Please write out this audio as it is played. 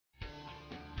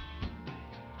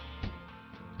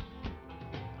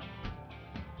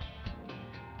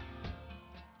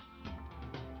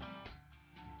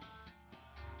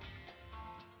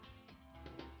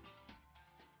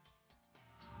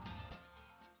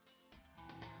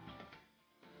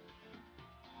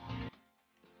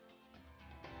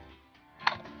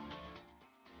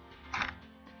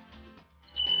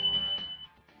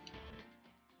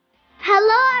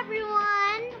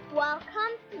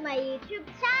my YouTube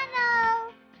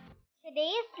channel!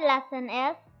 Today's lesson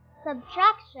is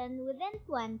subtraction within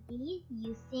 20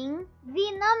 using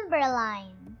the number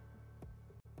line.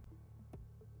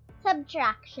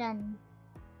 Subtraction.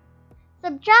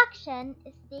 Subtraction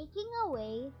is taking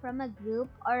away from a group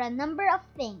or a number of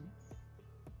things.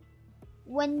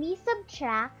 When we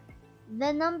subtract,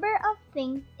 the number of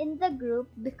things in the group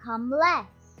become less.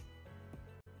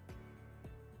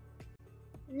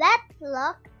 Let's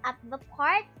look at the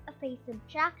parts of a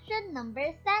subtraction number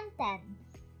sentence.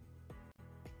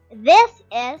 This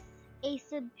is a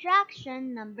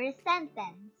subtraction number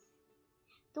sentence.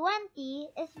 20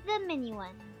 is the mini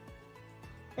one.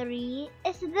 3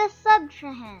 is the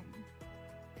subtrahend.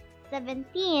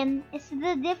 17 is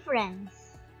the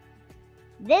difference.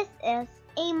 This is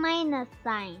a minus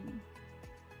sign.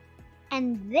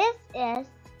 And this is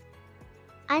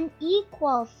an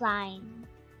equal sign.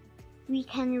 We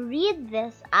can read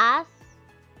this as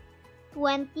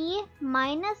 20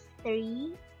 minus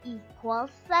 3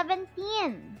 equals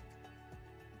 17.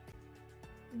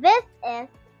 This is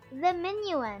the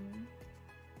minuend.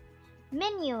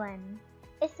 Minuend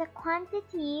is a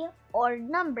quantity or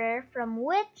number from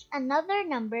which another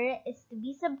number is to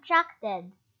be subtracted.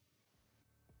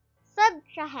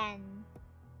 Subtrahend.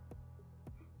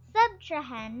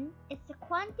 Subtrahend is a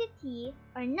quantity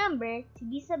or number to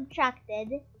be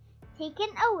subtracted, taken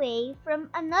away from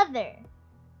another.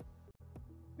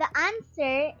 The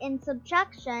answer in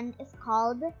subtraction is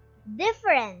called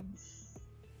difference.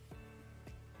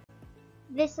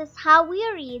 This is how we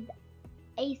read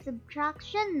a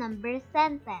subtraction number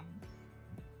sentence.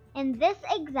 In this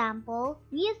example,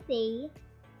 we say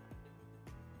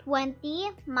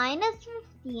 20 minus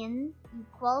 15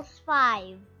 equals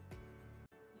 5.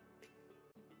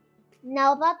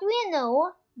 Now that we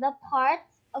know the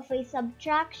parts of a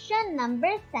subtraction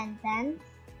number sentence,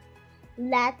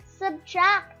 let's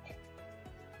subtract.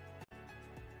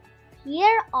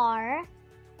 Here are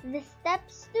the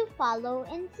steps to follow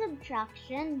in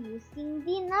subtraction using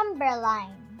the number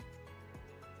line.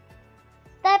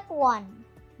 Step 1.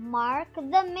 Mark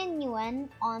the minuend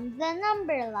on the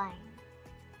number line.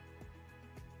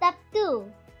 Step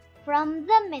 2. From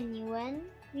the minuend,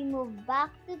 we move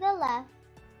back to the left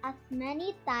as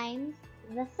many times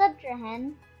the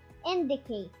subtrahend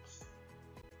indicates.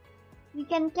 We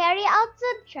can carry out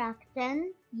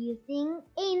subtraction using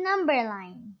a number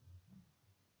line.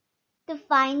 To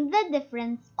find the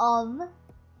difference of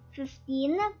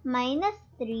 15 minus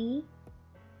 3,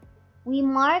 we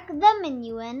mark the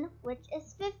minuend, which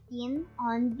is 15,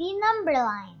 on the number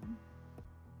line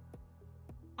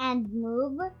and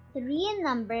move 3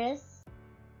 numbers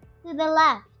to the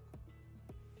left.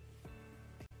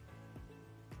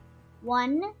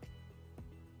 1,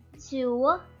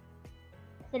 2,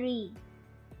 3.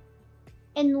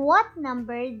 In what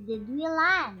number did we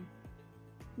land?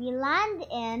 We land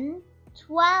in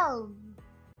 12.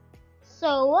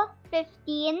 So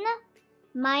 15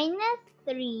 minus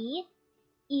 3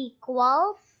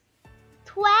 equals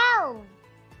 12.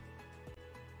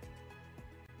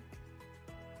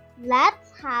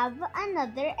 Let's have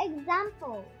another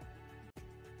example.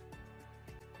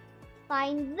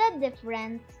 Find the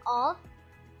difference of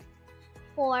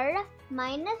 4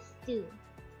 minus 2.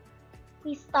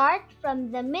 We start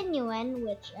from the minuend,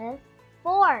 which is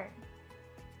 4.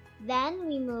 Then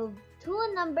we move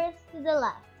 2 numbers to the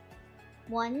left.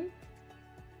 1,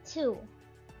 2.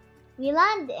 We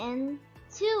land in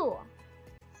 2.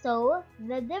 So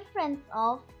the difference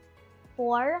of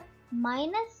 4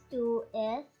 minus 2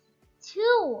 is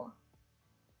 2.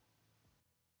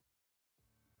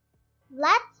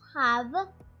 Let's have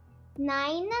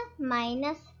 9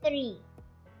 minus 3.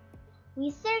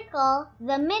 We circle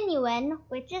the minuend,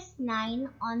 which is 9,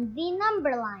 on the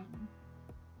number line.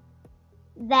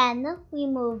 Then we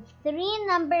move 3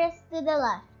 numbers to the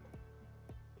left.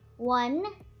 1,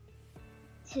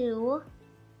 2,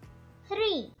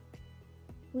 3.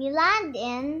 We land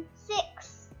in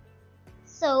 6.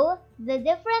 So the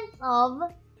difference of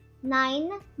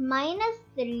 9 minus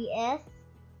 3 is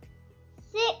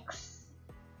 6.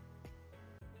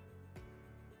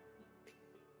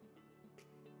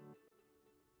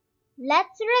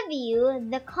 Let's review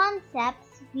the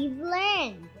concepts we've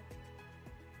learned.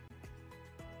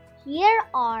 Here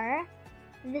are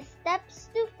the steps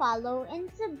to follow in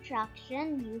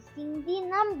subtraction using the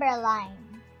number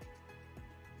line.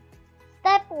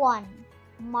 Step 1.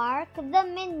 Mark the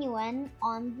minuend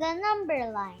on the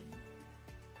number line.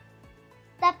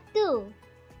 Step 2.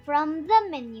 From the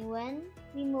minuend,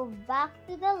 we move back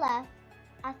to the left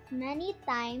as many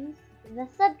times the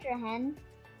subtrahend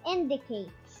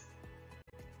indicates.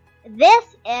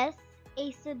 This is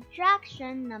a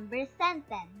subtraction number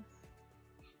sentence.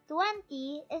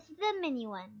 20 is the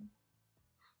minuend.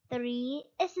 3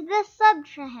 is the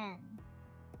subtrahend.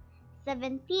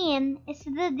 17 is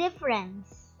the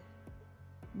difference.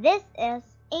 This is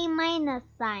a minus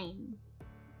sign.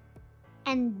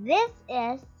 And this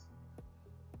is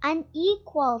an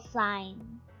equal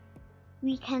sign.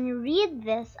 We can read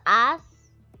this as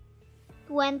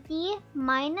 20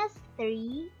 minus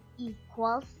 3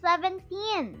 equals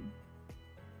 17.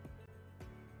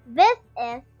 This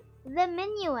is the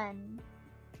minuend.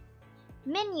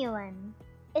 Minuend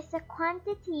is a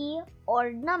quantity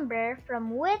or number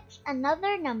from which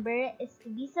another number is to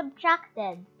be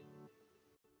subtracted.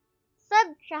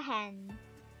 Subtrahend.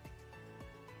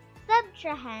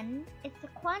 Subtrahend is a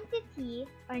quantity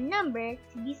or number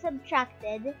to be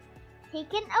subtracted,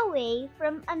 taken away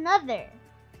from another.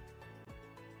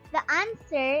 The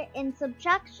answer in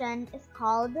subtraction is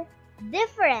called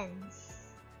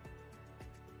difference.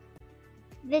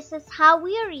 This is how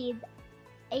we read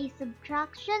a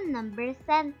subtraction number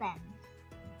sentence.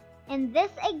 In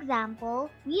this example,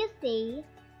 we say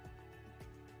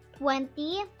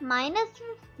 20 minus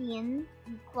 15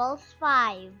 equals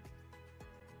 5.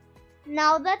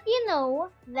 Now that you know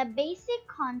the basic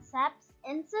concepts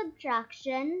in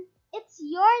subtraction, it's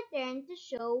your turn to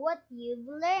show what you've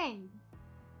learned.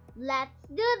 Let's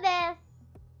do this!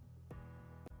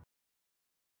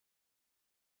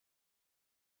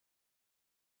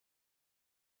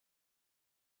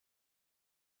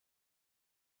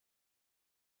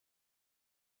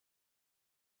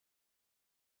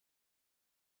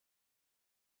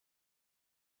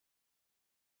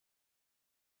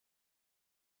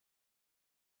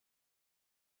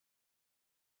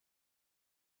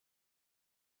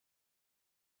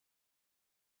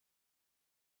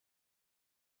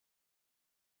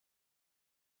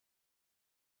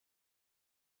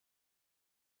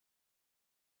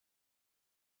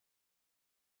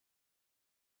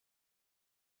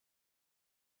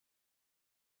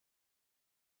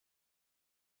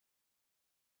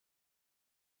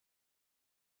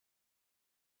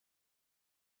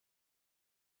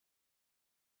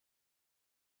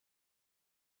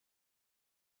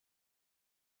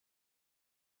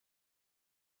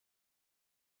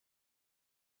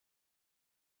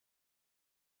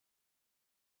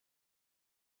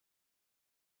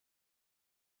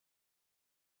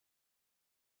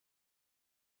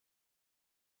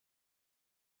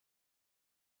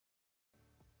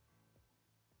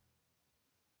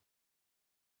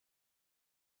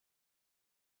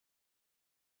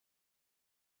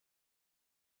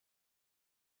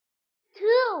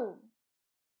 Two.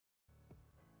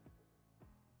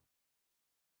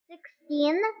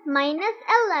 16 minus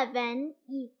 11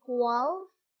 equals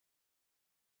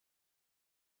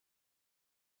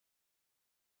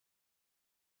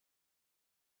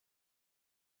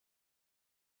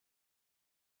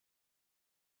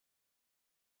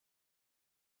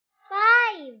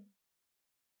 5.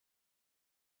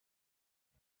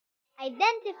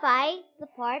 Identify the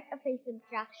part of a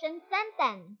subtraction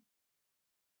sentence.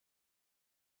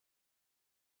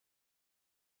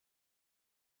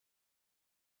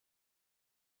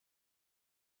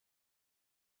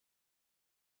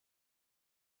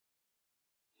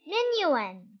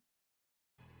 Minuend.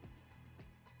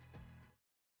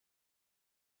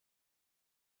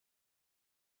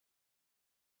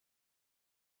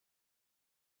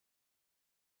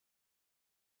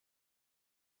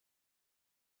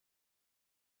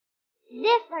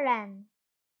 Difference.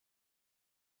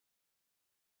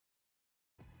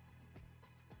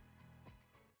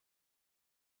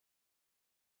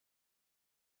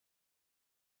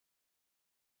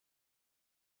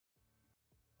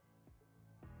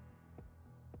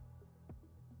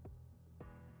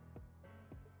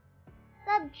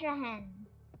 Subtrahend.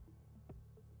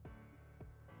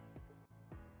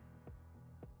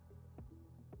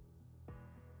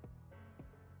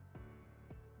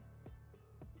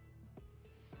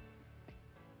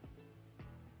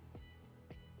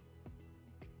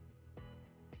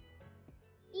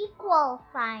 Equal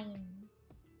sign.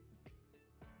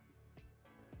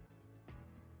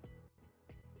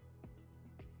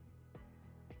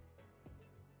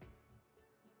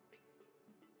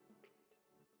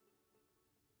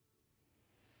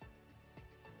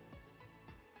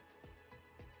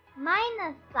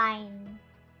 Minus sign.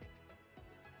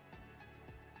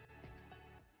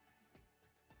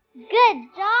 Good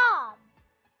job!